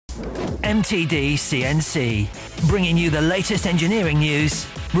MTDCNC, bringing you the latest engineering news,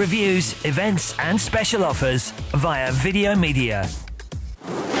 reviews, events and special offers via video media.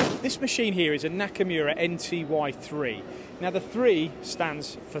 This machine here is a Nakamura NTY3. Now the 3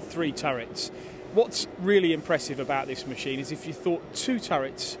 stands for 3 turrets. What's really impressive about this machine is if you thought 2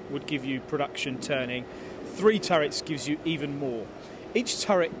 turrets would give you production turning, 3 turrets gives you even more. Each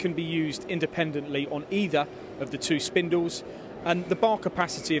turret can be used independently on either of the 2 spindles, and the bar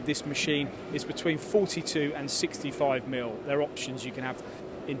capacity of this machine is between 42 and 65 mil. There are options you can have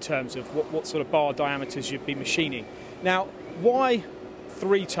in terms of what sort of bar diameters you'd be machining. Now, why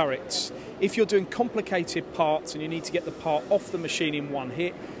 3 turrets? If you're doing complicated parts and you need to get the part off the machine in one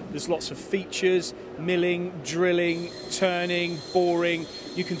hit, there's lots of features, milling, drilling, turning, boring.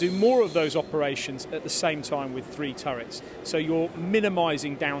 You can do more of those operations at the same time with 3 turrets, so you're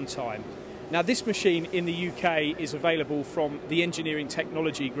minimising downtime. Now this machine in the UK is available from the Engineering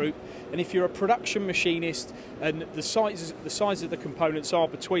Technology Group, and if you're a production machinist and the size of the components are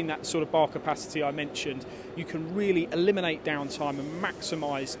between that sort of bar capacity I mentioned, you can really eliminate downtime and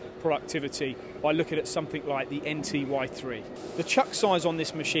maximise productivity by looking at something like the NTY3. The chuck size on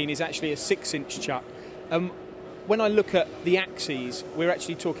this machine is actually a 6-inch chuck. When I look at the axes, we're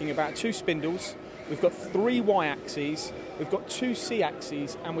actually talking about 2 spindles, we've got 3 Y-axes, we've got 2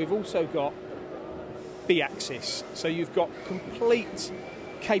 C-axes, and we've also got B-axis. So you've got complete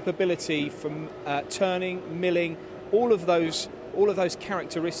capability from turning, milling, all of those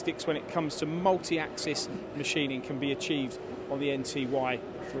characteristics when it comes to multi-axis machining can be achieved on the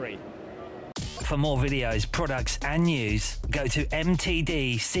NTY3. For more videos, products and news, go to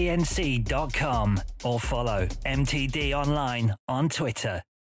mtdcnc.com or follow MTD Online on Twitter.